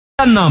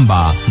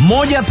namba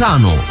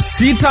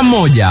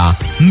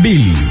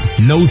 15612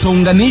 na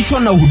utaunganishwa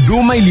na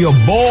huduma iliyo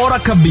bora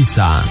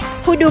kabisa.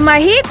 Huduma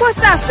hii kwa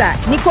sasa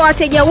ni kwa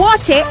wateja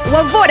wote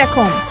wa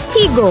Vodacom,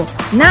 Tigo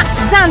na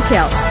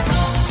Zantel.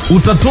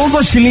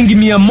 Utatozwa shilingi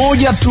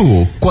 100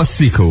 tu kwa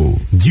siku.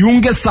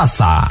 Jiunge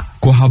sasa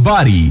kwa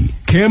habari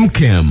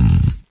kemkem.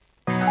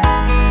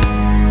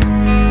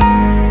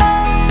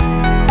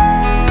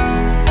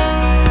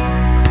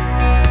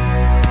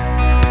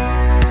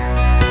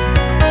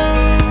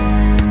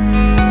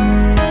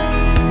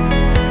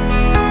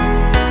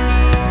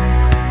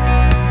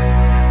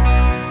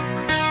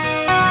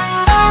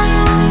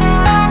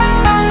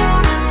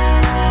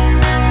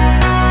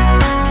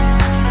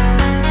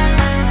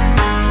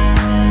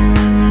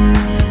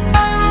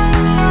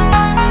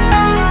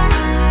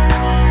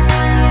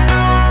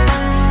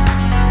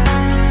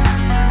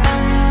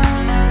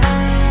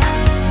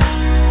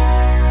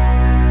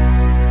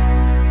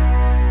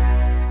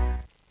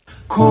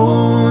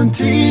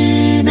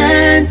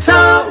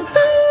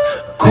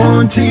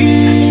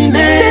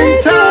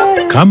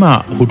 Continental.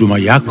 Kama huduma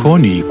yako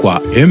ni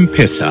kwa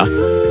M-Pesa,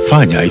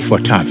 fanya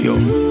ifuatavyo.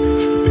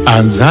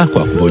 Anza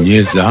kwa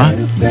kubonyeza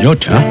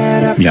nyota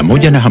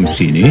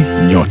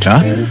 150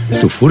 nyota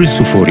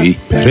 00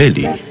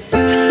 reli.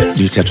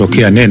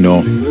 Litatokea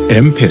neno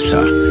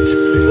M-Pesa.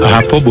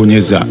 Hapo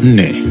bonyeza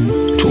 4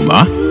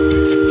 tuma.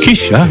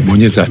 Kisha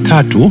bonyeza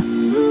 3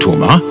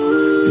 tuma.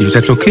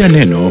 Litatokea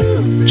neno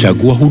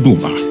chagua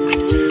huduma.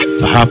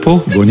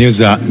 Hapo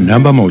bonyeza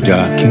namba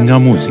 1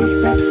 kingamuzi.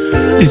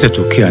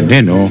 Litatokea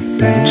neno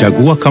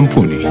chagua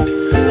kampuni.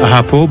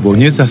 Hapo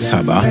bonyeza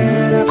 7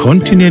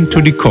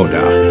 Continental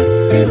Decoder.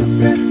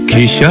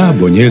 Kisha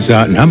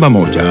bonyeza namba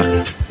 1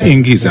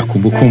 ingiza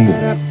kumbukumbu.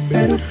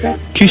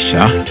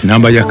 Kisha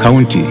namba ya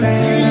kaunti.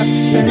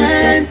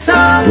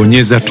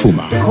 Bonyeza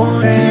tuma.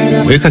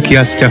 Weka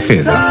kiasi cha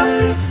fedha.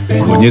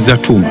 Bonyeza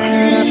tuma.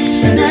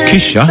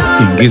 Kisha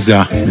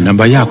ingiza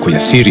namba yako ya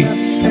siri.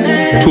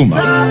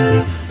 Tuma.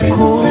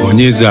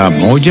 Bonyeza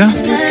 1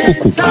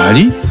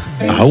 kukubali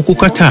au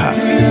kukataa.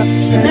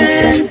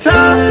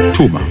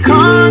 Tuma.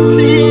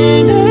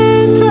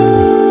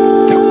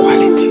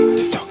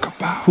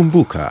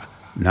 Kumbuka,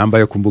 namba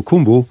ya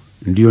kumbukumbu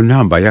ndiyo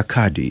namba ya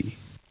kadi.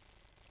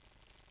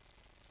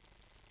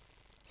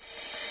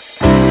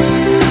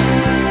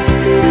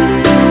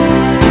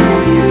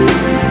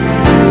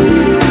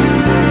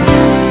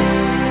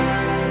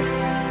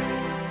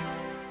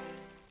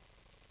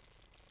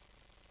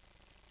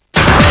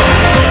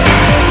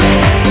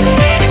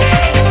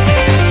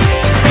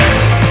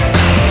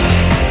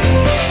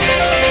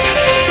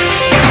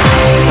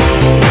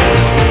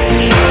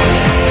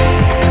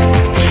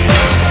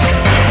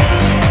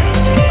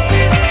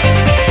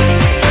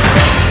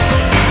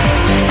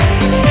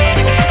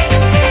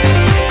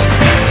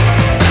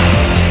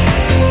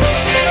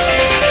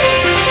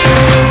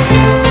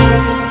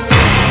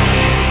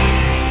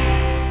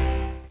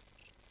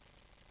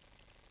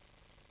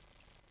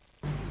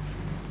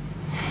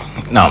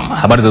 Naam,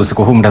 habari za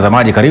usiku huu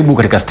mtazamaji, karibu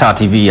katika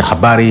Startv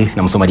Habari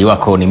na msomaji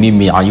wako ni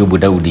mimi Ayubu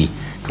Daudi.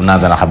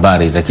 Tunaanza na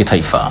habari za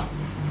kitaifa.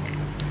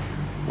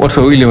 Watu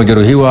wawili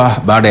wamejeruhiwa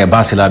baada ya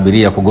basi la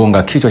abiria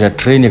kugonga kichwa cha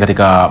treni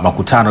katika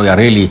makutano ya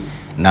reli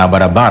na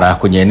barabara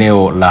kwenye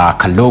eneo la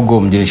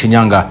Kalogo mjini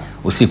Shinyanga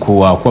usiku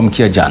wa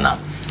kuamkia jana.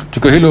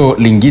 Tukio hilo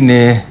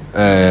lingine,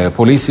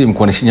 polisi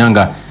mkoani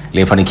Shinyanga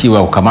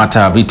lilifanikiwa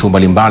kukamata vitu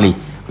mbalimbali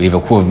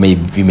vilivyokuwa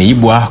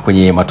vimeibwa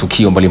kwenye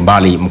matukio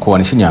mbalimbali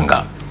mkoani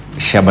Shinyanga.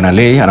 Shabana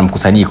Lei ana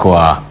mkusanyiko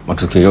wa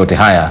matukio yote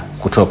haya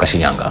kutoka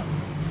Shinyanga.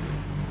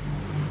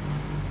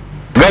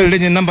 Gari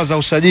lenye namba za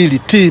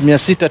usajili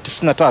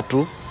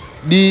T693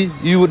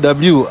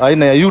 BUW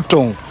aina ya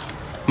Yutong,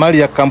 mali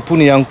ya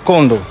kampuni ya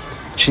Nkondo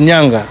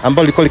Shinyanga,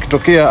 ambalo liko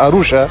likitokea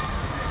Arusha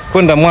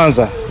kwenda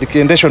Mwanza,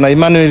 likiendeshwa na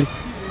Emmanuel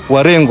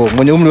Warengo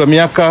mwenye umri wa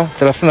miaka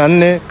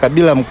 34,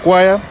 kabila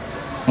Mkwaya,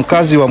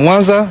 mkazi wa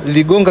Mwanza,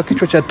 liligonga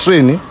kichwa cha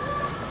treni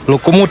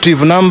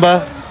locomotive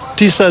namba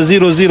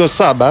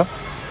 9007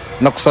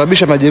 na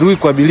kusababisha majeruhi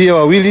kwa abiria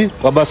wawili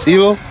wa basi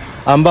hilo,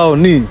 ambao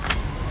ni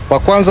wa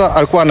kwanza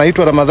alikuwa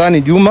anaitwa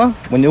Ramadhani Juma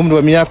mwenye umri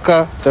wa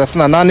miaka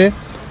 38,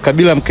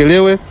 kabila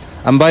Mkelewe,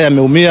 ambaye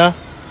ameumia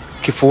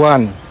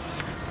kifuani.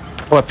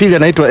 Wa pili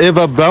anaitwa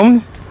Eva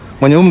Brown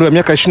mwenye umri wa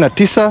miaka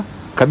 29,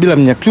 kabila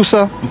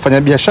Mnyakyusa,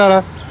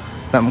 mfanyabiashara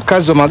na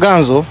mkazi wa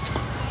Maganzo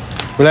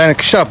wilayani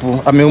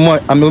Kishapu,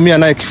 ameumia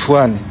naye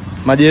kifuani.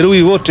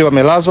 Majeruhi wote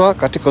wamelazwa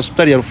katika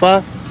hospitali ya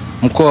rufaa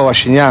mkoa wa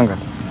Shinyanga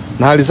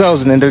na hali zao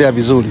zinaendelea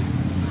vizuri.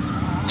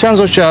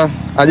 Chanzo cha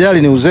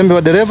ajali ni uzembe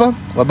wa dereva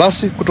wa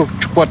basi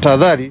kutochukua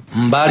tahadhari.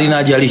 Mbali na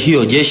ajali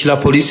hiyo, jeshi la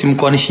polisi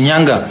mkoani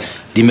Shinyanga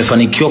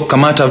limefanikiwa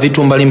kukamata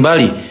vitu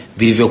mbalimbali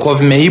vilivyokuwa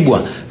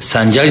vimeibwa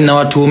sanjali na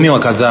watuhumiwa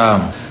kadhaa.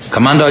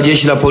 Kamanda wa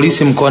jeshi la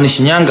polisi mkoani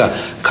Shinyanga,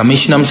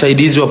 kamishna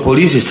msaidizi wa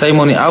polisi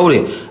Simon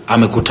Aure,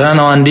 amekutana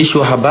na waandishi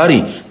wa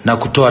habari na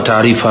kutoa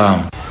taarifa.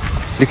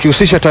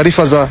 Likihusisha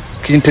taarifa za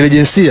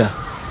kiintelijensia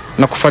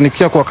na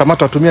kufanikia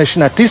kuwakamata watuhumiwa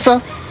 29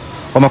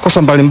 wa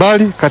makosa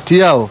mbalimbali. Kati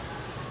yao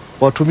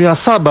watuhumiwa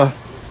 7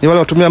 ni wale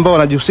watuhumiwa ambao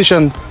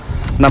wanajihusisha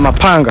na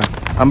mapanga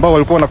ambao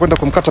walikuwa wanakwenda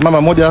kumkata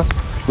mama moja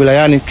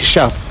wilayani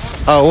Kishapu.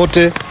 Hao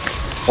wote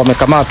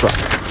wamekamatwa.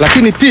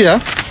 Lakini pia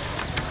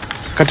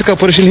katika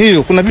operation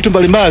hiyo kuna vitu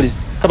mbalimbali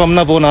kama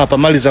mnavyoona hapa,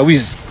 mali za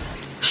wizi.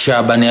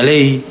 Shabani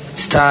Alei,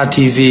 Star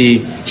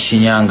TV,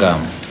 Shinyanga.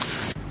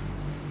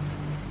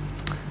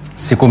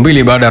 Siku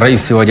mbili baada ya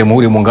Rais wa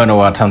Jamhuri ya Muungano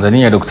wa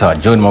Tanzania Dr.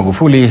 John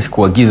Magufuli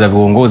kuagiza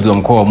viongozi wa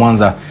mkoa wa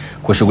Mwanza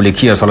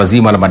kushughulikia swala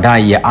zima la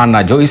madai ya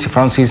Anna Joyce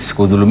Francis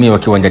kudhulumiwa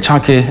kiwanja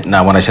chake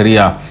na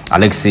mwanasheria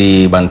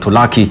Alexi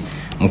Bantulaki,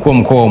 mkuu wa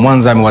mkoa wa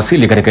Mwanza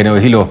amewasili katika eneo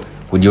hilo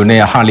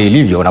kujionea hali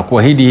ilivyo na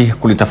kuahidi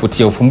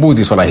kulitafutia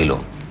ufumbuzi swala hilo.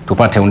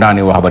 Tupate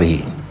undani wa habari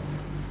hii.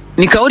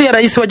 Ni kauli ya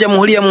Rais wa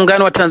Jamhuri ya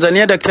Muungano wa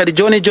Tanzania Dr.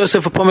 John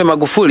Joseph Pombe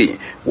Magufuli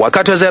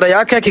wakati wa ziara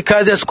yake ya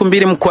kikazi ya siku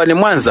mbili mkoani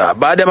Mwanza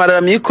baada ya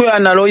malalamiko ya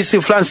Anna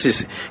Joyce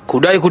Francis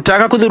kudai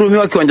kutaka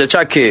kudhulumiwa kiwanja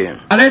chake.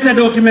 Alete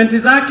dokumenti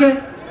zake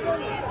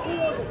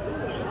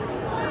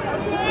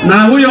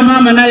na huyo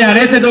mama naye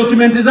alete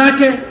dokumenti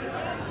zake.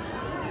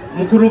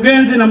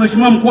 Mkurugenzi na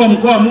mheshimiwa mkuu wa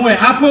mkoa muwe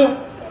hapo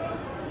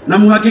na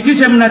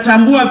muhakikishe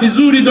mnachambua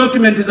vizuri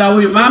dokumenti za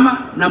huyu mama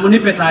na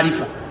munipe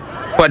taarifa.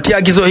 Kufuatia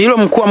agizo hilo,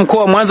 mkuu wa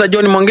mkoa wa Mwanza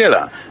John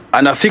Mongela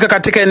anafika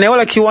katika eneo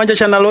la kiwanja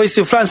cha Anna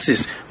Joyce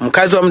Francis,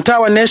 mkazi wa mtaa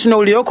wa National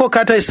ulioko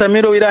kata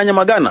Isamilo wilaya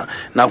Nyamagana,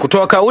 na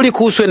kutoa kauli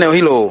kuhusu eneo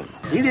hilo.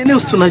 Ili eneo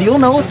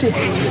tunaliona wote.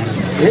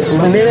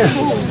 Umeelewa?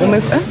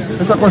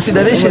 Sasa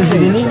considerations ni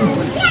nini?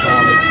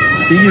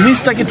 Mimi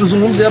sitaki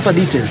tuzungumze hapa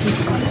details.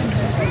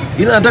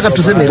 Ila nataka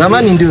tuseme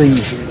ramani ndio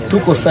hii.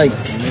 Tuko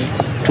site.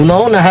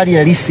 Tunaona hali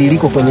halisi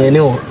iliko kwenye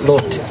eneo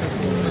lote.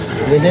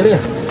 Umeelewa?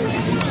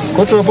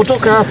 Kwa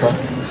tunapotoka hapa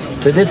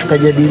twende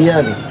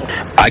tukajadiliane.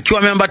 Akiwa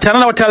ameambatana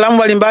na wataalamu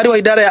mbalimbali wa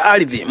idara ya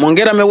ardhi,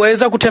 Mongera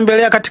ameweza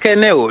kutembelea katika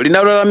eneo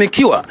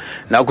linalolalamikiwa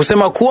na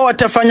kusema kuwa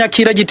watafanya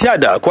kila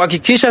jitihada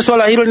kuhakikisha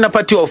swala hilo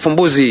linapatiwa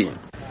ufumbuzi.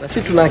 Na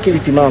sisi tuna akili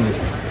timamu.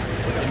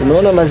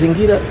 Tunaona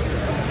mazingira,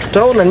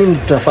 tutaona nini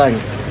tutafanya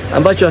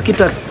ambacho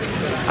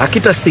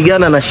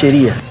hakitasigana na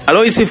sheria.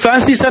 Aloyce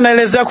Francis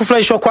anaelezea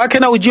kufurahishwa kwake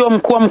na ujio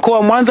mkuu wa mkoa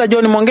wa Mwanza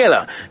John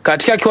Mongela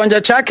katika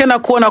kiwanja chake na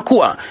kuona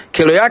kuwa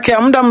kero yake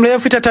ya muda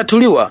mrefu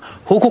itatatuliwa,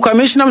 huku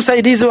kamishna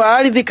msaidizi wa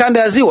ardhi kanda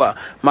ya Ziwa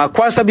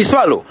Makwasa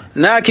Biswalo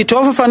na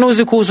akitoa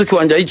ufafanuzi kuhusu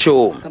kiwanja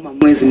hicho. Kama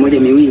mwezi mmoja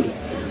miwili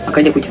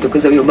akaja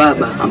kujitokeza huyo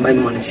baba ambaye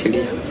ni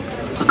mwanasheria.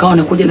 Akawa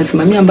anakuja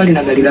nasimamia mbali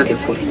na gari lake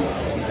kule.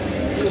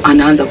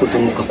 Anaanza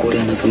kuzunguka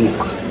kule,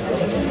 anazunguka.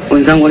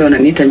 Wenzangu wale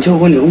wananiita njoo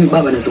uone huyu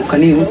baba anazunguka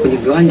nini huko kwenye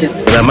viwanja.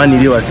 Ramani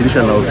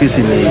iliyowasilishwa na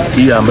ofisi ni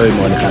hii ambayo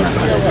imeonekana.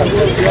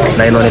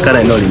 Na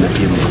inaonekana eneo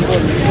limepimwa.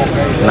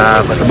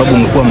 Na kwa sababu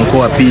mkuu wa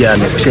mkoa pia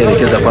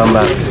amekushaelekeza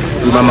kwamba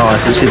mama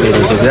wasilishe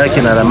vielezo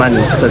vyake na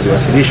ramani husika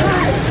ziwasilishwe.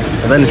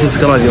 Nadhani sisi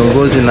kama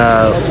viongozi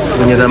na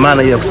wenye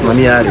dhamana hii ya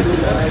kusimamia ardhi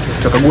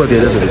tutakagua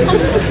vielezo vilivyo.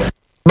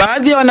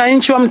 Baadhi ya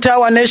wananchi wa mtaa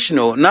wa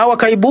National nao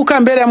wakaibuka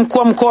mbele ya mkuu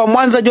wa mkoa wa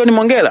Mwanza John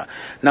Mongela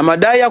na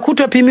madai ya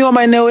kutopimiwa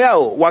maeneo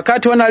yao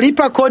wakati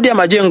wanalipa kodi ya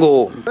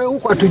majengo.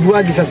 Huko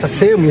hatujuagi sasa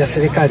sehemu ya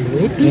serikali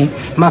ni ipi,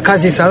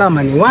 makazi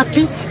salama ni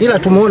wapi, ila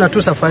tumeona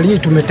tu safari hii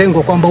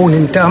tumetengwa kwamba huu ni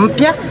mtaa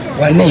mpya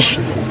wa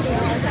National.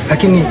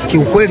 Lakini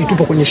kiukweli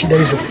tupo kwenye shida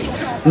hizo.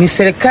 Ni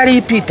serikali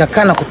ipi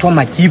itakana kutoa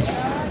majibu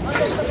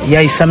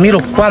ya Isamilo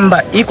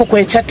kwamba iko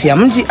kwenye chati ya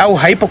mji au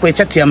haipo kwenye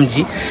chati ya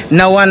mji,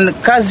 na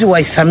wakazi wa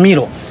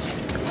Isamilo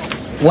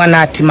wana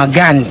hatima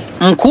gani?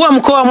 Mkuu wa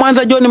mkoa wa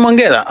Mwanza John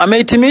Mongela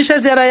amehitimisha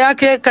ziara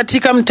yake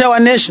katika mtaa wa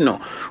National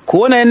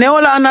kuona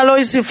eneo la Anna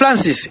Joyce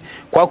Francis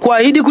kwa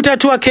kuahidi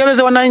kutatua kero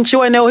za wananchi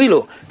wa eneo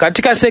hilo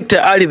katika sekta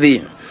ya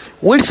ardhi.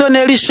 Wilson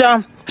Elisha,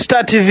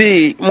 Star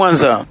TV,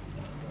 Mwanza.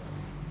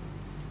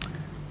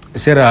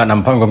 Sera na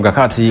mpango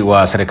mkakati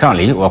wa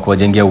serikali wa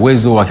kuwajengea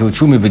uwezo wa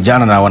kiuchumi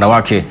vijana na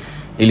wanawake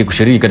ili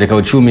kushiriki katika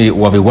uchumi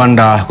wa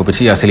viwanda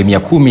kupitia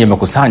 10% ya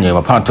makusanyo ya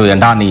mapato ya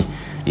ndani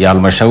ya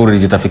halmashauri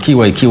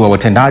zitafikiwa ikiwa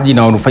watendaji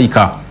na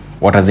wanufaika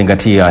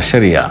watazingatia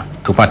sheria.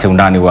 Tupate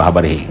undani wa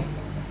habari hii.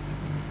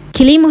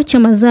 Kilimo cha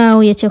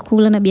mazao ya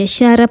chakula na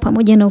biashara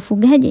pamoja na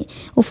ufugaji,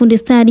 ufundi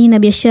stadi na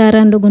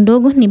biashara ndogo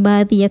ndogo ni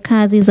baadhi ya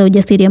kazi za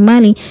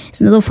ujasiriamali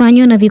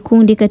zinazofanywa na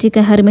vikundi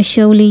katika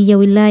halmashauri ya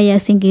wilaya ya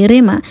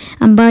Sengerema,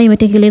 ambayo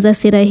imetekeleza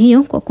sera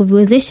hiyo kwa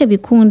kuviwezesha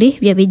vikundi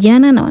vya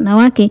vijana na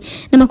wanawake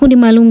na makundi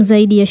maalum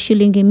zaidi ya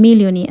shilingi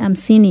milioni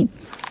 50.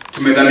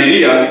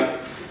 Tumedhamiria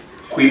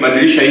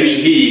kuibadilisha nchi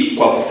hii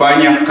kwa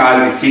kufanya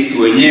kazi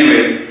sisi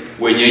wenyewe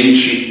wenye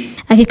nchi.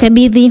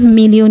 Akikabidhi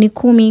milioni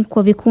 10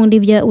 kwa vikundi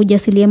vya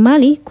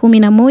ujasiriamali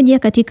 11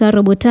 katika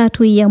robo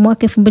tatu ya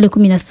mwaka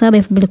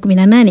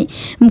 2017-2018,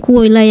 mkuu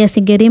wa wilaya ya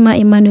Sengerema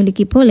Emmanuel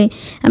Kipole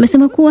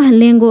amesema kuwa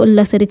lengo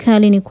la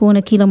serikali ni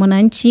kuona kila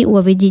mwananchi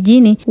wa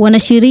vijijini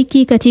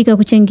wanashiriki katika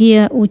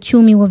kuchangia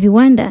uchumi wa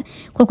viwanda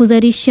kwa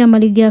kuzalisha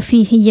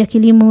malighafi ya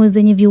kilimo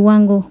zenye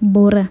viwango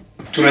bora.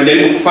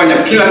 Tunajaribu kufanya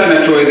kila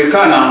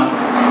kinachowezekana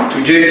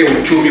tujenge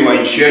uchumi wa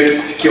nchi yetu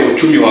kufikia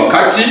uchumi wa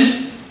kati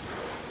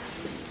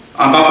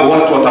ambapo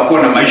watu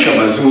watakuwa na maisha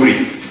mazuri,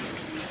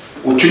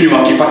 uchumi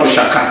wa kipato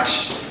cha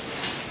kati,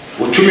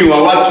 uchumi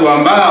wa watu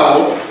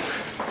ambao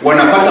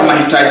wanapata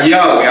mahitaji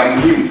yao ya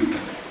muhimu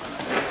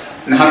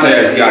na hata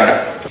ya ziada.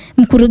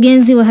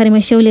 Mkurugenzi wa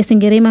halmashauri ya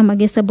Sengerema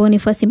Magesa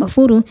Boniface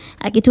Mafuru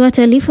akitoa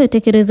taarifa ya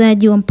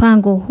utekelezaji wa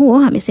mpango huo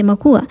amesema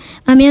kuwa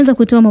ameanza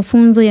kutoa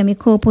mafunzo ya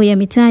mikopo ya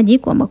mitaji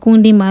kwa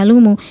makundi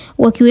maalumu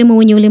wakiwemo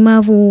wenye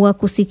ulemavu wa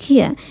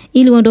kusikia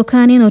ili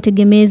waondokane na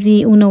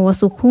utegemezi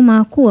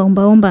unaowasukuma kuwa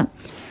ombaomba.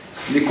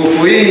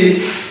 Mikopo hii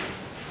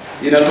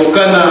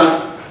inatokana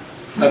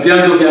na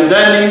vyanzo vya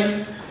ndani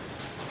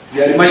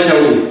vya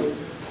halmashauri.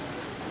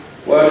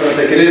 Wao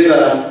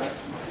tunatekeleza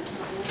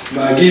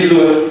maagizo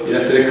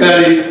ya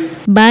serikali.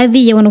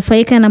 Baadhi ya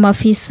wanufaika na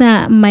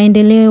maafisa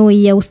maendeleo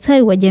ya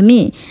ustawi wa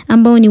jamii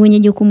ambao ni wenye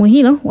jukumu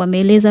hilo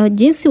wameeleza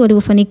jinsi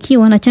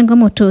walivyofanikiwa na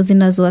changamoto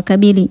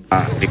zinazowakabili.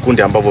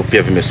 Vikundi ambavyo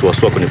pia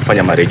vimesuasua kwenye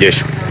kufanya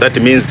marejesho. That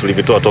means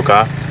tulivitoa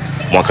toka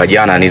mwaka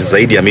jana ni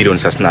zaidi ya milioni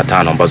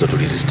 35 ambazo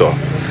tulizitoa.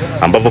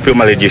 Ambapo pia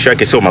marejesho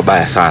yake sio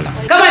mabaya sana.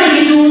 Kama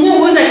ni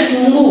kitunguu uza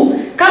kitunguu.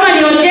 Kama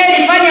ni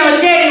hoteli fanya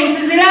hoteli,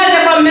 usizilaze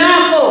kwa mume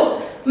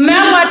wako. Mume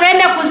wako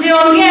ataenda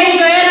kuziongea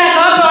hizo hela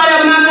akawapa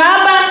wale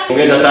makahaba.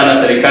 Hongera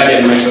sana serikali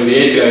ya halmashauri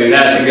yetu ya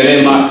wilaya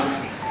Sengerema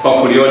kwa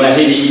kuliona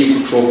hili ili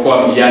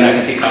kutuokoa vijana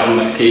katika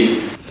umaskini.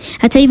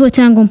 Hata hivyo,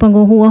 tangu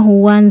mpango huo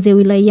huanze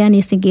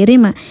wilayani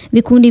Sengerema,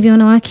 vikundi vya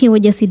wanawake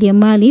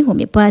wajasiriamali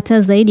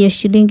wamepata zaidi ya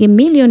shilingi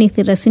milioni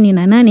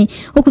 38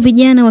 huku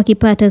vijana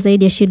wakipata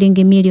zaidi ya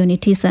shilingi milioni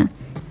 9.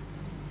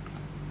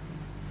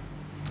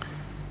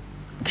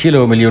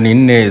 Kilo milioni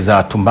 4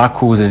 za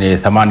tumbaku zenye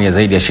thamani ya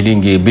zaidi ya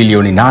shilingi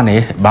bilioni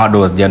 8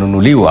 bado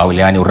hazijanunuliwa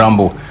wilayani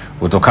Urambo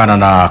kutokana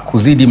na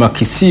kuzidi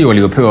makisio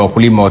waliopewa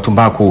wakulima wa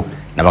tumbaku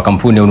na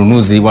makampuni ya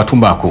ununuzi wa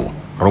tumbaku.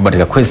 Robert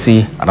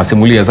Kakwesi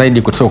anasimulia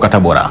zaidi kutoka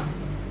Tabora.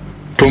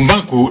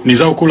 Tumbaku ni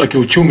zao kuu la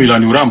kiuchumi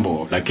wilayani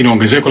Urambo, lakini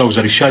ongezeko la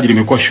uzalishaji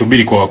limekuwa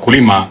shubiri kwa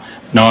wakulima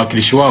na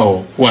wawakilishi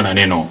wao wana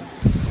neno.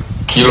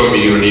 Kilo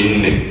milioni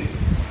 4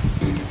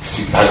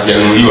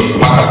 hazijanunuliwa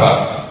mpaka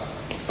sasa,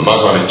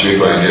 ambazo wananchi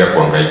wetu wanaendelea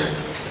kuhangaika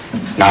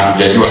na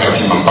hatujajua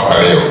hatima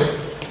mpaka leo.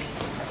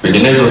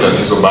 Vinginevyo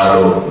tatizo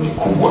bado ni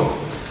kubwa.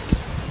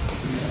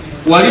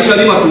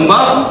 Walishalima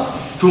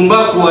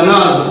tumbaku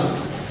wanazo.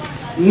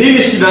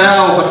 Nini shida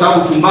yao? Kwa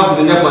sababu tumbaku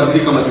zinaendelea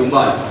kuadhirika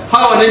majumbani.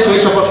 Hawa wananchi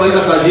walishapata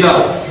kazi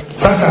yao.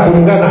 Sasa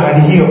kulingana na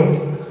hali hiyo,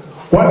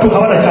 watu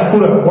hawana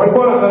chakula.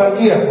 Walikuwa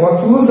wanatarajia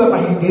wakiuza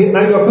mahindi na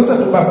wakiuza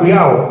tumbaku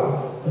yao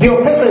ndio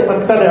pesa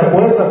ipatikane ya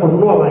kuweza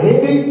kununua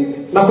mahindi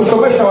na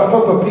kusomesha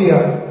watoto pia.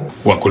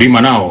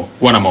 Wakulima nao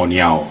wana maoni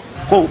yao.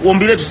 Kwa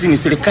ombi letu sisi ni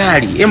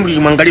serikali, hebu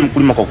imwangalie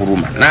mkulima kwa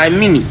huruma.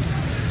 Naamini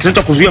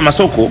kinataka kuzuia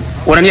masoko,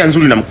 wana nia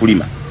nzuri na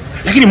mkulima.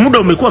 Lakini muda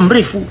umekuwa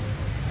mrefu.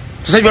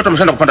 Sasa hivi watu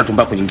wameshaanza kupanda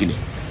tumbaku nyingine.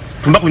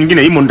 Tumbaku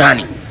nyingine imo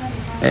ndani.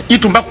 Hii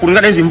tumbaku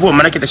kulingana hizi mvua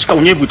maana yake itashika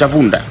unyevu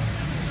itavunda.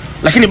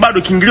 Lakini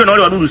bado kiingilio na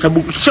wale wadudu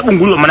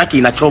ikishabunguliwa maana yake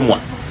inachomwa.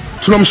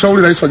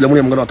 Tunamshauri Rais wa Jamhuri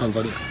ya Muungano wa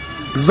Tanzania,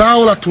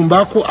 zao la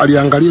tumbaku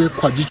aliangalie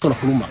kwa jicho la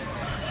huruma.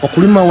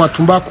 Wakulima wa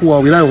tumbaku wa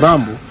wilaya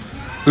Urambo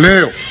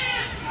leo,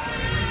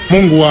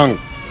 Mungu wangu,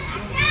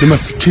 ni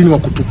masikini wa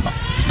kutupa.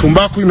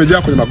 Tumbaku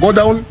imejaa kwenye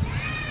magodown.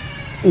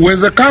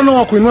 Uwezekano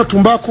wa kuinua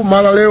tumbaku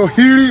mara leo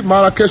hili,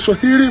 mara kesho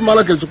hili,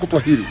 mara kesho kutwa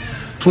hili,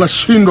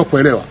 tunashindwa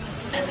kuelewa.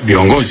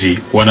 Viongozi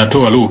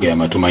wanatoa lugha ya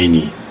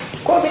matumaini.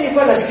 Kwa mimi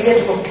nilikuwa nafikiria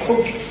tu kwa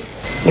kifupi,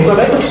 ni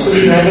kwamba hebu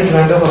tusubiri na leo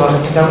tunaambiwa kwamba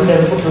katika muda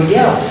mfupi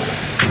ujao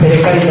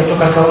serikali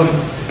itatoka kauli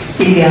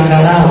ili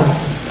angalau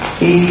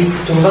hii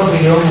tumbaku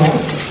iliyomo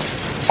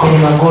kwenye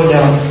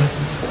magodown.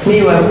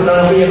 Mimi kuna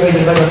wanakuja kwa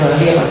nyumbani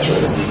wanalia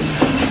machozi.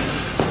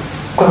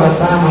 Kwa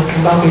mama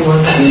tumbaku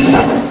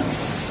iliyomo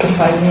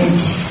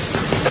tufanyeje?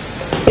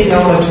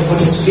 Inaomba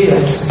tuvute subira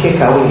tusikie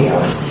kauli ya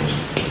waziri.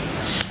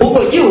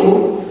 Huko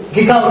juu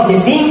vikao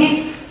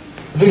vingi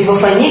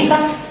vilivyofanyika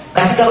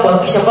katika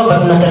kuhakikisha kwamba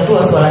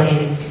tunatatua swala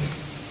hili.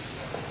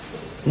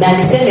 Na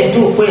niseme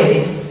tu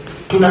kweli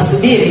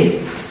tunasubiri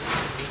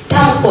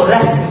tamko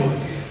rasmi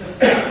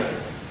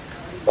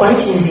kwa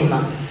nchi nzima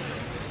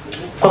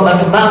kwamba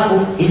tumbaku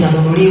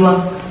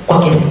itanunuliwa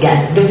kwa kiasi gani.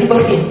 Ndio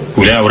tulipofikia.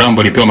 Wilaya ya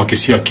Urambo ilipewa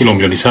makisio ya kilo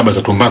milioni 7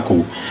 za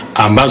tumbaku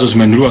ambazo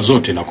zimenunuliwa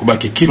zote na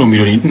kubaki kilo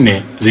milioni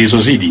 4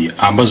 zilizozidi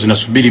ambazo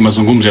zinasubiri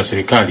mazungumzo ya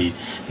serikali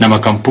na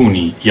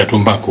makampuni ya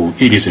tumbaku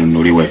ili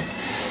zinunuliwe.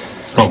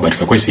 Robert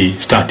Kakwesi,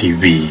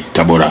 Startv,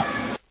 Tabora.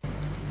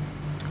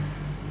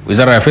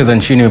 Wizara ya Fedha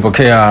nchini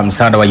imepokea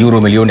msaada wa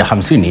euro milioni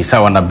 50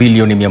 sawa na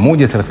bilioni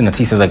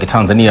 139 za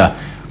Kitanzania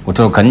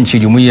kutoka nchi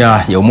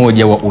Jumuiya ya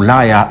Umoja wa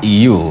Ulaya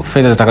EU.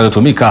 Fedha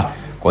zitakazotumika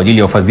kwa ajili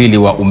ya ufadhili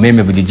wa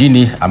umeme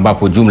vijijini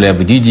ambapo jumla ya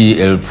vijiji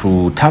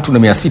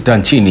 3600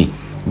 nchini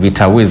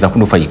vitaweza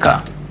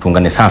kunufaika.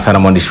 Tuungane sasa na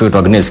mwandishi wetu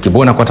Agnes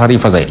Kibona kwa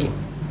taarifa zaidi.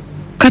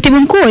 Katibu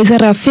Mkuu wa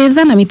Wizara ya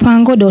Fedha na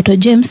Mipango Dr.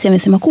 James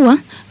amesema kuwa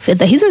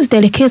fedha hizo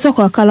zitaelekezwa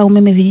kwa wakala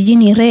umeme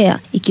vijijini REA,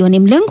 ikiwa ni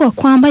mlengo wa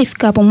kwamba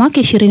ifikapo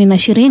mwaka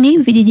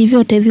 2020 vijiji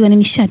vyote viwe na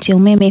nishati ya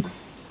umeme.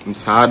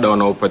 Msaada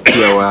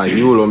wanaopatia wa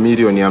euro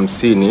milioni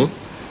 50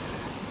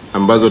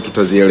 ambazo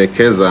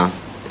tutazielekeza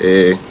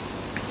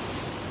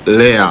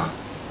REA,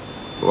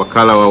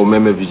 wakala wa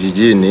umeme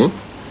vijijini,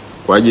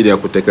 kwa ajili ya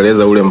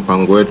kutekeleza ule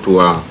mpango wetu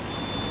wa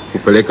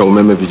kupeleka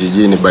umeme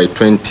vijijini by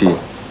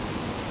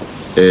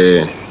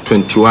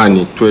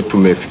 2021 tuwe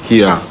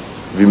tumefikia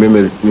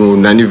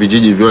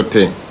vijiji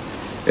vyote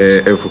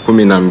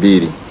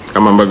 12,000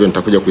 kama ambavyo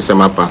nitakuja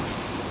kusema hapa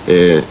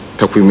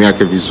takwimu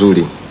yake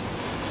vizuri.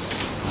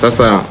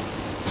 Sasa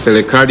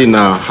serikali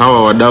na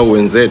hawa wadau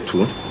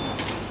wenzetu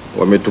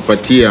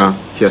wametupatia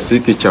kiasi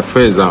hiki cha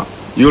fedha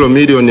euro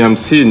milioni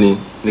 50,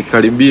 ni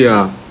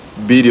karibia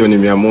bilioni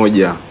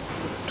 100,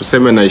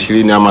 tuseme na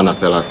 20 ama na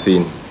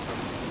 30.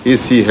 Hii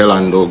si hela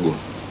ndogo,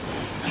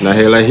 na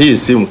hela hii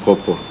si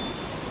mkopo,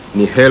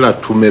 ni hela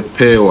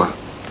tumepewa,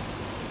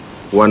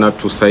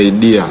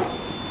 wanatusaidia.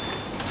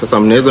 Sasa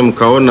mnaweza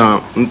mkaona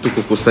mtu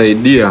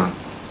kukusaidia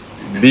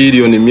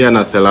bilioni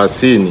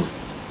 130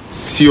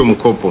 sio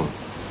mkopo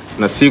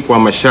na si kwa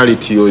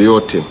masharti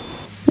yoyote.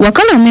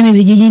 Wakala wa umeme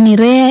vijijini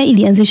REA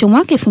ilianzishwa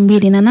mwaka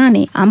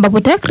 2008 ambapo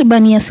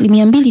takribani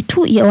 2%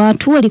 tu ya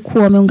watu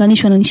walikuwa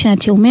wameunganishwa na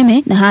nishati ya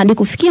umeme, na hadi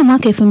kufikia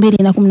mwaka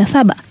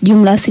 2017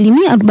 jumla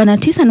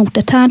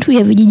 49.3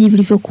 ya vijiji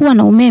vilivyokuwa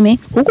na umeme,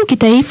 huku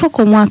kitaifa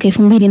kwa mwaka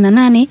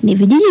 2008 ni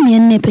vijiji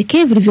 400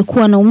 pekee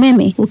vilivyokuwa na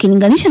umeme,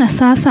 ukilinganisha na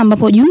sasa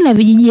ambapo jumla ya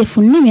vijiji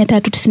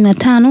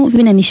 4395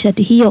 vina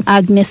nishati hiyo.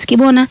 Agnes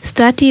Kibona,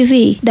 Startv,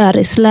 Dar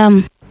es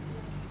Salaam.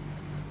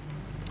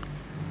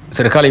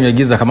 Serikali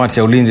imeagiza kamati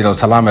ya ulinzi na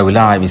usalama ya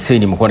wilaya ya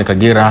Misenyi mkoani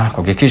Kagera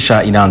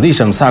kuhakikisha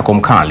inaanzisha msako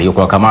mkali wa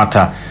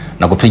kuwakamata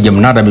na kupiga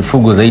mnada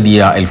mifugo zaidi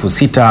ya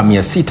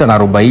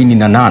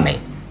 6648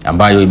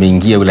 ambayo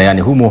imeingia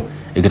wilayani humo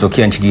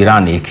ikitokea nchi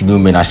jirani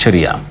kinyume na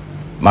sheria.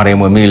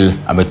 Mariam Emil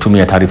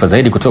ametumia taarifa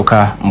zaidi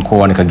kutoka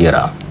mkoani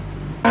Kagera.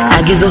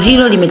 Agizo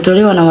hilo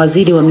limetolewa na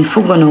Waziri wa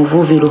Mifugo na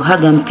Uvuvi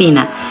Ruhaga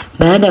Mpina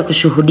baada ya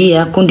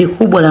kushuhudia kundi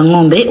kubwa la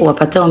ng'ombe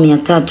wapatao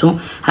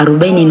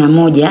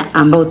 341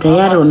 ambao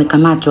tayari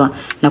wamekamatwa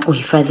na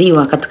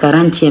kuhifadhiwa katika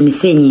ranchi ya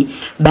Misenyi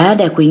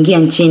baada ya kuingia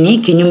nchini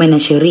kinyume na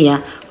sheria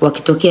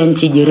wakitokea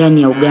nchi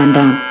jirani ya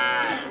Uganda.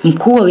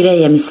 Mkuu wa wilaya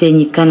ya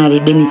Misenyi Kanali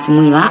Dennis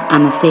Mwila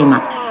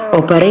anasema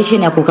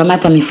operation ya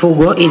kukamata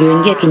mifugo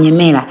iliyoingia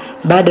kinyemela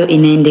bado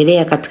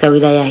inaendelea katika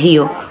wilaya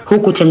hiyo,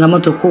 huku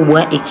changamoto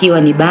kubwa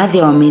ikiwa ni baadhi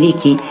ya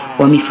wamiliki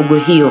wa mifugo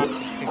hiyo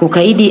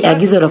kukaidi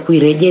agizo la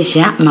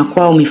kuirejesha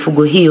makwao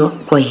mifugo hiyo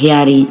kwa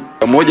hiari.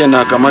 Pamoja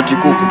na kamati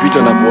kuu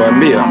kupita na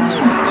kuambia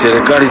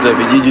serikali za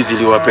vijiji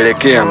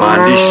ziliwapelekea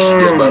maandishi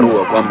ya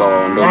barua kwamba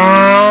waondoke,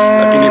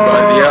 lakini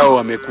baadhi yao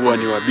wamekuwa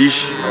ni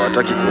wabishi,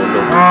 hawataki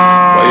kuondoka.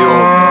 Kwa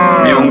hiyo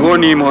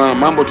miongoni mwa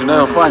mambo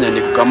tunayofanya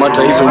ni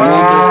kukamata hizo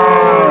ng'ombe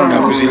na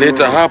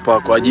kuzileta hapa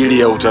kwa ajili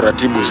ya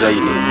utaratibu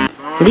zaidi.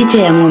 Licha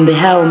ya ng'ombe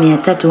hao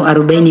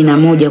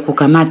 341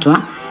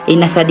 kukamatwa,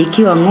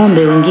 inasadikiwa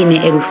ng'ombe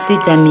wengine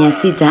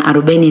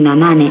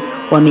 6648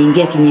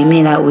 wameingia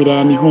kinyemela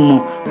wilayani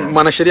humo.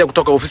 Mwanasheria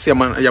kutoka ofisi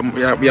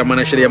ya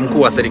mwanasheria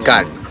mkuu wa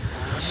serikali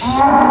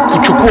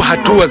kuchukua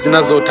hatua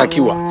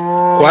zinazotakiwa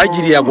kwa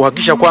ajili ya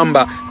kuhakikisha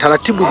kwamba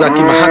taratibu za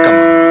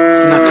kimahakama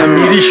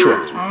zinakamilishwa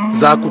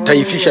za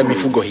kutaifisha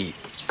mifugo hii.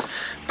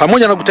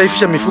 Pamoja na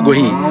kutaifisha mifugo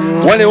hii,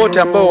 wale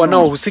wote ambao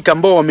wanaohusika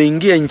ambao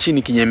wameingia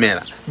nchini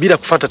kinyemela bila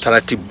kufuata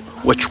taratibu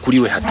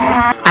wachukuliwe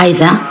hatua.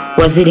 Aidha,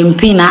 Waziri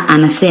Mpina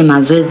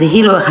anasema zoezi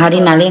hilo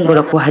halina lengo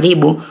la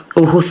kuharibu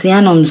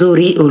uhusiano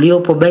mzuri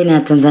uliopo baina ya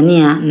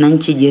Tanzania na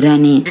nchi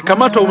jirani.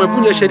 Ukikamatwa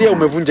umevunja sheria,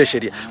 umevunja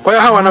sheria. Kwa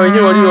hiyo hawa na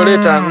wenyewe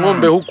walioleta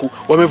ng'ombe huku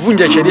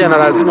wamevunja sheria na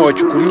lazima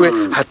wachukuliwe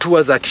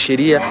hatua za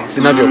kisheria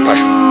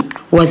zinavyopaswa.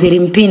 Waziri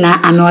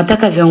Mpina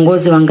amewataka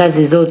viongozi wa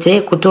ngazi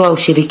zote kutoa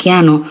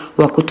ushirikiano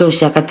wa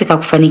kutosha katika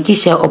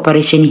kufanikisha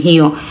operesheni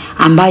hiyo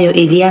ambayo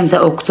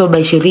ilianza Oktoba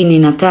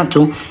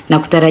 23 na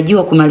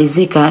kutarajiwa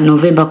kumalizika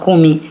Novemba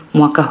 10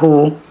 mwaka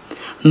huu.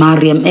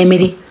 Mariam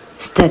Emily,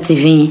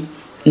 Startv,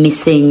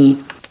 Misenyi.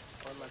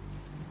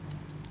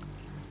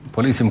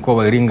 Polisi mkoa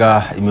wa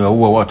Iringa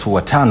imewaua watu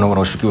 5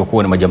 wanaoshukiwa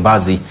kuwa ni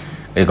majambazi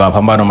katika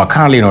mapambano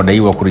makali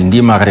yanayodaiwa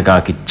kurindima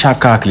katika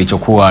kichaka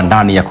kilichokuwa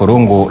ndani ya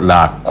korongo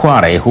la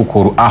Kware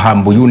huko Ruaha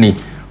Mbuyuni,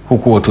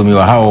 huku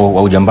watuhumiwa hao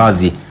wa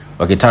ujambazi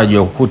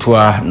wakitajwa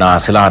kukutwa na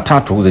silaha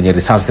 3 zenye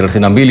risasi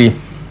 32.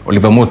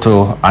 Oliver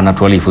Moto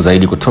anatuarifu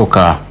zaidi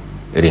kutoka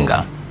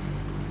Iringa.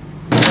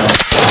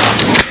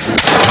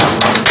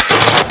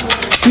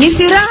 Ni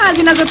silaha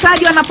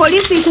zinazotajwa na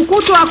polisi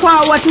kukutwa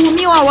kwa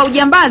watuhumiwa wa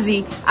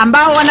ujambazi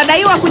ambao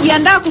wanadaiwa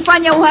kujiandaa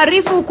kufanya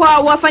uhalifu kwa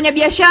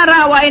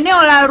wafanyabiashara wa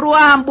eneo la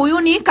Ruaha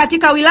Mbuyuni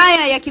katika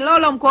wilaya ya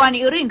Kilolo mkoani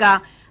Iringa,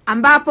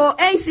 ambapo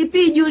ACP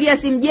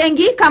Julius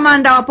Mjengi,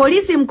 kamanda wa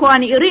polisi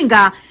mkoani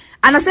Iringa,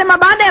 anasema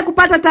baada ya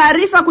kupata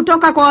taarifa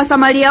kutoka kwa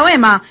wasamaria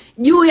wema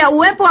juu ya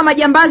uwepo wa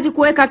majambazi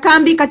kuweka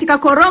kambi katika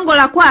korongo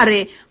la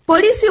Kware,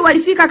 polisi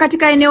walifika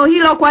katika eneo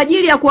hilo kwa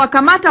ajili ya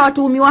kuwakamata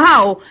watuhumiwa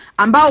hao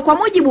ambao kwa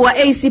mujibu wa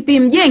ACP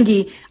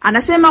Mjengi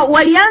anasema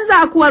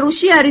walianza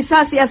kuwarushia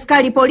risasi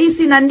askari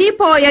polisi, na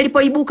ndipo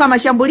yalipoibuka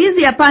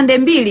mashambulizi ya pande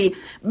mbili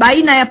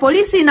baina ya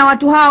polisi na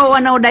watu hao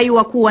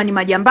wanaodaiwa kuwa ni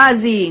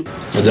majambazi.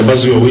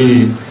 Majambazi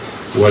wawili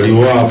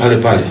waliuawa pale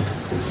pale,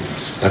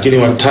 lakini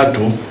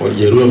 3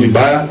 walijeruhiwa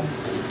vibaya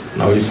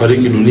na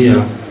walifariki dunia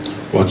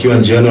wakiwa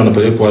njiani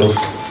wanapelekwa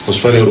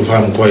hospitali ya rufaa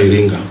mkoa wa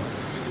Iringa.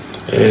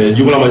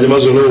 Jumla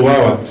majambazi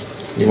waliouawa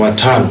ni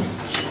 5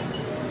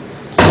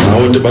 na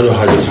wote bado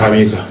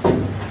hawajafahamika,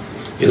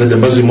 ila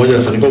jambazi mmoja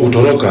alifanikiwa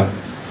kutoroka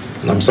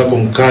na msako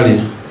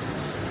mkali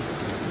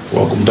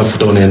wa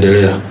kumtafuta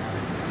unaendelea.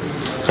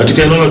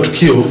 Katika eneo la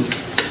tukio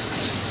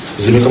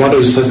zimekamatwa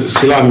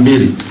silaha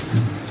 2,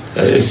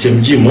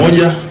 SMG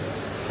 1,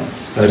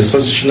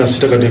 risasi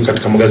 26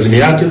 katika magazini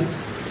yake,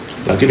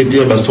 lakini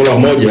pia bastola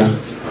 1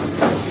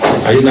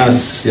 aina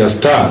ya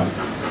Star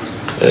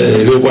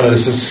iliyokuwa na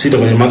risasi 6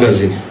 kwenye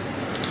magazini.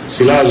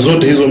 Silaha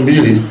zote hizo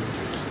 2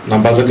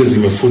 namba zake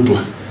zimefutwa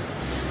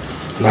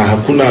na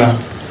hakuna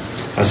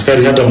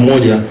askari hata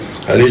mmoja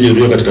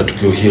aliyejeruhiwa katika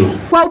tukio hilo.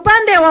 Kwa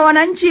upande wa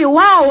wananchi,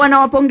 wao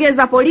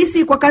wanawapongeza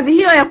polisi kwa kazi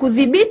hiyo ya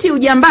kudhibiti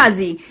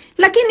ujambazi,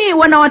 lakini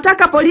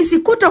wanawataka polisi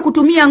kuto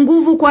kutumia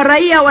nguvu kwa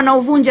raia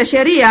wanaovunja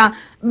sheria,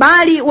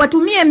 bali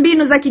watumie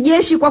mbinu za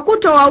kijeshi kwa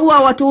kutowaua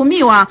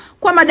watuhumiwa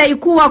kwa madai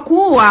kuwa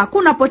kuua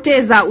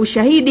kunapoteza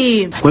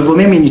ushahidi. Kwa hivyo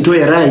mimi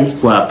nitoe rai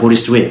kwa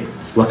polisi wetu,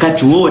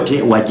 wakati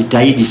wote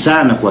wajitahidi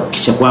sana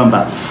kuhakikisha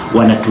kwamba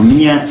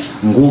wanatumia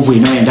nguvu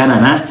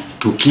inayoendana na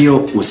tukio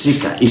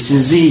husika,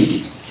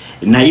 isizidi,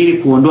 na ili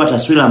kuondoa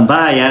taswira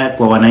mbaya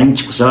kwa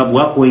wananchi, kwa sababu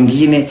wako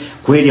wengine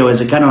kweli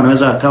yawezekana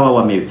wanaweza wakawa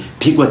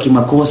wamepigwa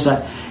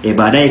kimakosa,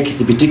 baadaye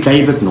ikithibitika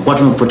hivyo tunakuwa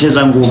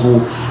tumepoteza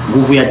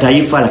nguvu ya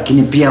taifa,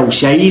 lakini pia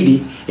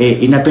ushahidi.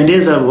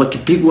 Inapendeza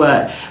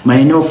wakipigwa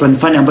maeneo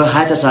fulani ambayo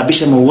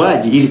hayatasababisha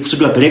mauaji, ili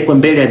kusudi wapelekwe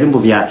mbele ya vyombo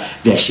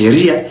vya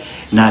sheria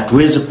na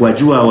tuweze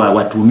kuwajua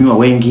watuhumiwa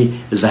wengi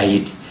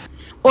zaidi.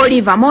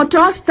 Oliver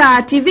Moto,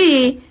 Star TV,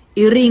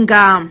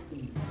 Iringa.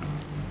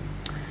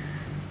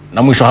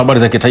 Na mwisho habari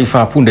za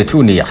kitaifa punde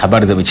tu ni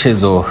habari za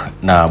michezo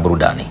na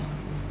burudani.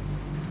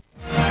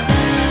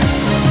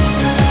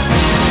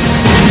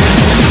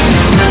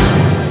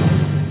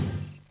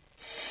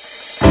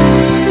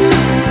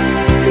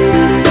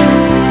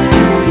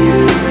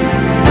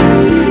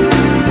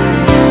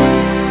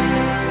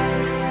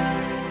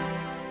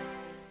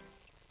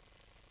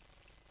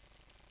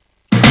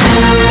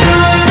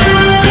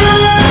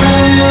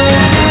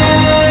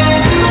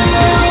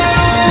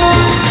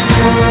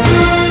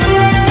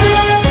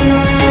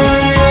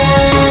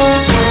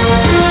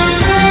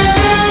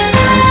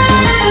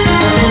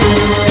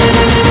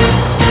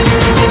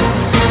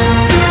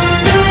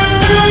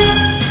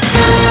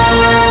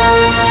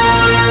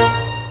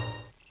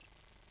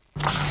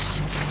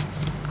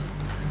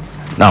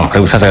 Naam,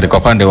 karibu sasa katika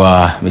upande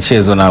wa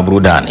michezo na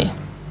burudani.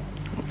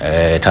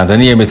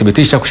 Tanzania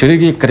imethibitisha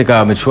kushiriki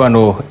katika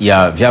michuano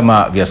ya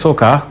vyama vya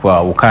soka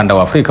kwa ukanda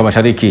wa Afrika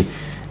Mashariki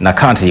na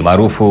Kati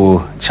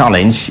maarufu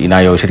Challenge,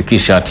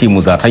 inayoshirikisha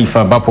timu za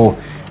taifa, ambapo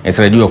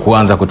inatarajiwa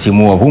kuanza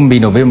kutimua vumbi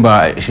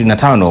Novemba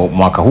 25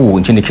 mwaka huu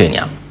nchini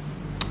Kenya.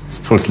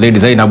 Sports Lady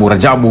Zainabu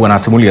Rajabu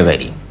anasimulia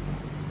zaidi.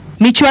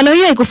 Michuano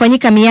hiyo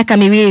ikufanyika miaka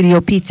 2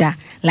 iliyopita,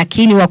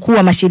 lakini wakuu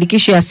wa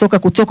mashirikisho ya soka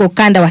kutoka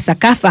ukanda wa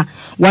Sakafa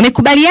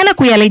wamekubaliana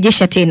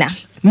kuyarejesha tena.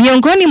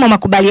 Miongoni mwa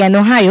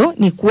makubaliano hayo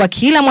ni kuwa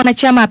kila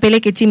mwanachama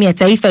apeleke timu ya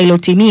taifa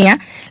iliyotimia.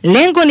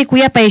 Lengo ni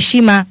kuyapa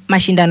heshima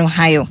mashindano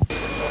hayo.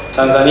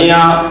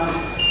 Tanzania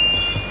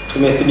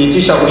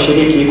tumethibitisha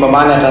kushiriki kwa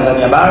maana ya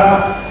Tanzania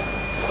bara.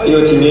 Kwa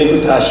hiyo timu yetu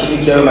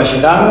itashiriki hayo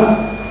mashindano,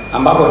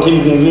 ambapo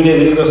timu zingine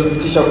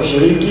zilizothibitisha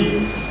kushiriki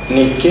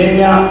ni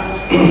Kenya,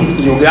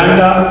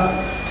 Uganda,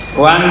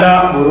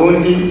 Rwanda,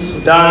 Burundi,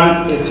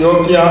 Sudan,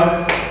 Ethiopia,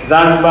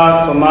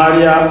 Zanzibar,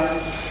 Somalia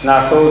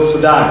na South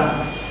Sudan.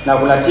 Na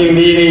kuna timu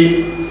 2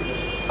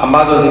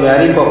 ambazo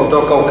zimealikwa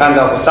kutoka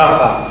ukanda wa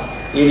Kosafa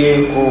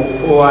ili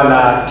kuwa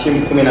na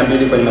timu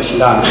 12 kwenye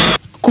mashindano.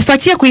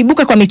 Kufuatia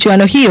kuibuka kwa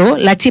michuano hiyo,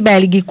 ratiba ya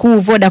ligi kuu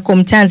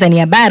Vodacom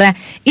Tanzania bara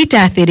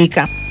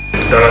itaathirika.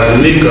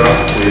 Tutalazimika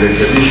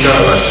kuirekebisha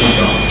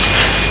ratiba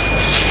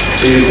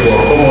ili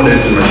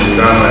kuaccommodate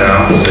mashindano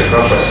ya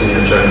Sekafa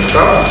Senior Challenge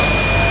Cup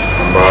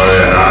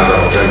ambayo yanaanza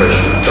Novemba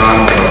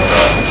 25 mpaka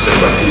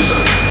Disemba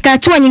 9.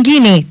 Hatua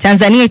nyingine,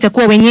 Tanzania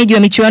itakuwa wenyeji wa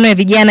michuano ya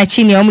vijana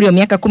chini ya umri wa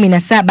miaka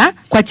 17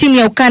 kwa timu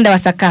ya ukanda wa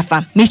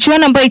Sakafa.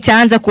 Michuano ambayo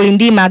itaanza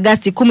kulindima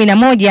Agosti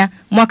 11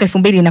 mwaka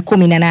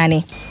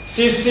 2018.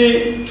 Sisi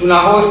tuna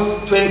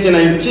host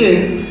 2019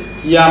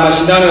 ya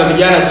mashindano ya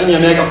vijana chini ya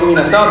miaka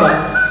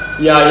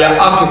 17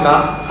 ya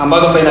Afrika,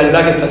 ambazo finali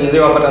zake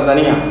zitachezewa hapa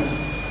Tanzania.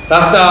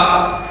 Sasa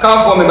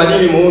CAF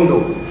wamebadili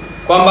muundo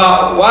kwamba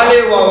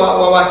wale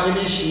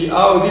wawakilishi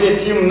au zile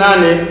timu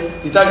 8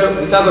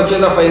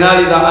 zitazocheza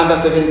finali za under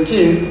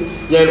 17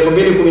 ya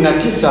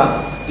 2019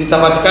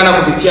 zitapatikana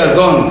kupitia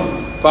zones,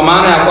 kwa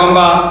maana ya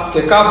kwamba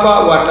Sekafa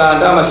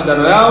wataandaa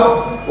mashindano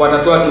yao,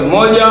 watatoa timu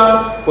moja,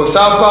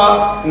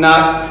 Kosafa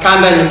na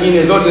kanda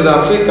nyingine zote za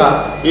Afrika,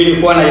 ili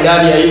kuwa na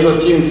idadi ya hizo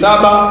timu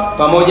 7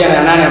 pamoja na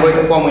 8 ambayo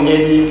itakuwa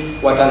mwenyeji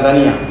wa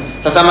Tanzania.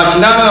 Sasa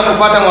mashindano ya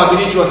kupata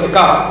mwakilishi wa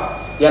Sekafa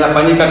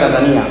yanafanyika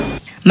Tanzania.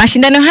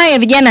 Mashindano haya ya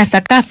vijana ya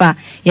Sakafa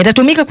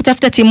yatatumika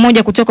kutafuta timu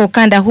moja kutoka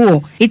ukanda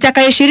huo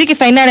itakayoshiriki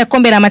fainali ya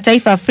kombe la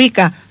mataifa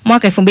Afrika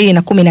mwaka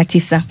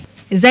 2019.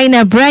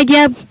 Zainab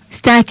Rajab,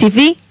 Star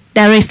TV,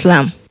 Dar es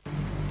Salaam.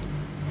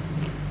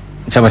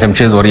 Chama cha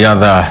mchezo wa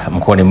riadha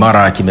mkoani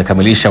Mara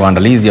kimekamilisha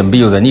maandalizi ya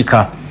mbio za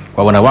nyika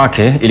kwa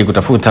wanawake ili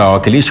kutafuta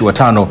wawakilishi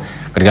 5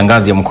 katika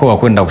ngazi ya mkoa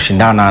kwenda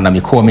kushindana na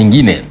mikoa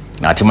mingine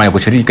na hatimaye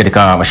kushiriki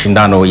katika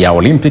mashindano ya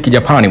Olympic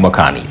Japani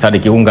mwakani. Sadi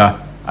Kiunga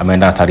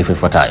ameandaa taarifa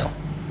ifuatayo.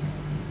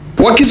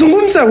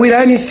 Wakizungumza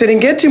wilayani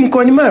Serengeti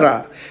mkoani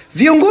Mara,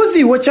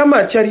 viongozi wa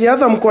chama cha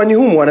riadha mkoani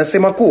humo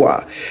wanasema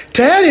kuwa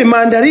tayari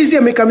maandalizi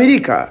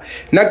yamekamilika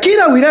na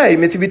kila wilaya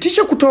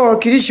imethibitisha kutoa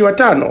wawakilishi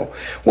 5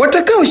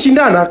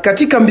 watakaoshindana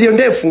katika mbio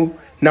ndefu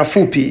na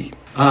fupi.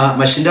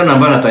 Mashindano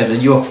ambayo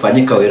yanatarajiwa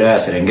kufanyika wilaya ya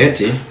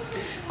Serengeti,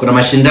 kuna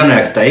mashindano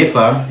ya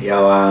kitaifa ya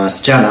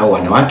wasichana au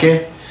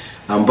wanawake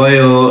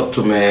ambayo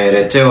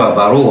tumeletewa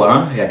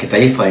barua ya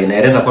kitaifa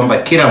inaeleza kwamba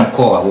kila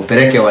mkoa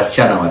upeleke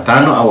wasichana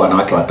 5 au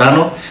wanawake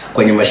 5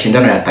 kwenye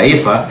mashindano ya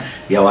taifa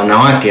ya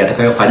wanawake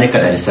yatakayofanyika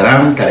Dar es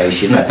Salaam tarehe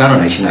 25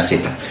 na 26.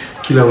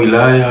 Kila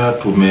wilaya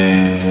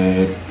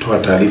tumetoa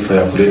taarifa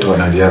ya kuleta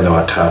wanariadha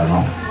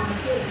 5.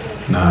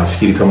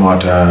 Nafikiri kama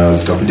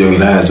zitakuja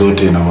wilaya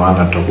zote, na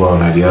maana tutakuwa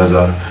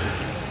wanariadha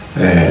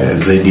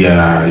zaidi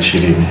ya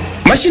 20.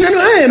 Mashindano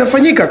haya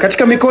yanafanyika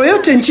katika mikoa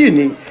yote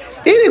nchini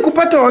ili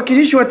kupata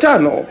wawakilishi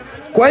 5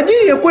 kwa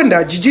ajili ya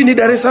kwenda jijini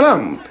Dar es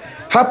Salaam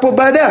hapo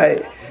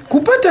baadaye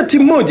kupata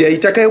timu moja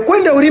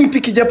itakayokwenda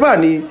Olimpiki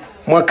Japani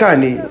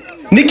mwakani.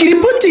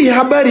 Nikiripoti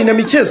habari na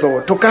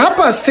michezo toka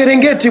hapa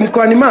Serengeti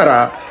mkoani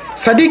Mara,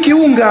 Sadiki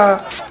Unga,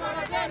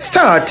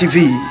 Star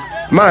TV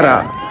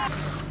Mara.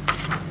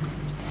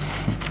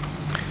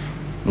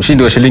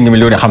 Mshindi wa shilingi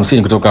milioni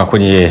 50 kutoka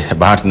kwenye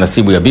bahati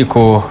nasibu ya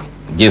Biko,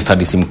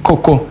 Jestadisi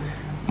Mkoko,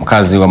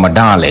 mkazi wa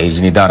Madale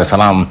jijini Dar es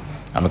Salaam,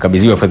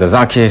 amekabidhiwa fedha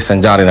zake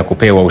sanjari na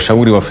kupewa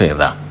ushauri wa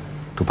fedha.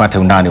 Tupate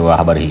undani wa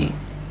habari hii.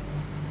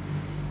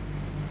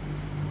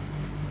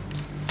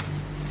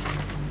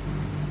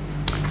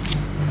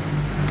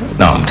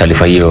 Naam,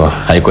 taarifa hiyo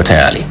haiko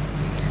tayari.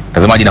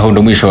 Mtazamaji, na huu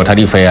ndio mwisho wa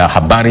taarifa ya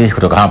habari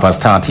kutoka hapa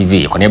Star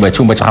TV. Kwa niaba ya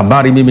chumba cha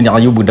habari, mimi ni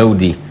Ayubu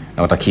Daudi,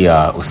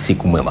 nawatakia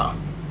usiku mwema.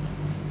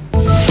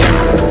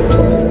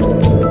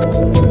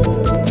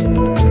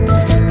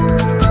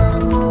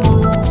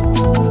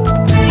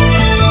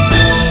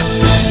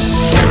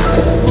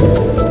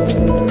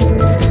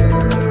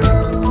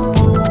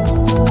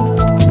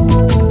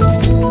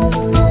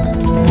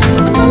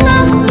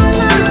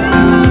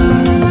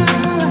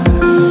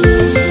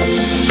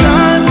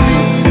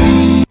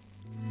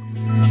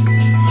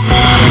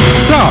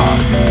 Saa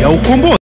ya ukombozi.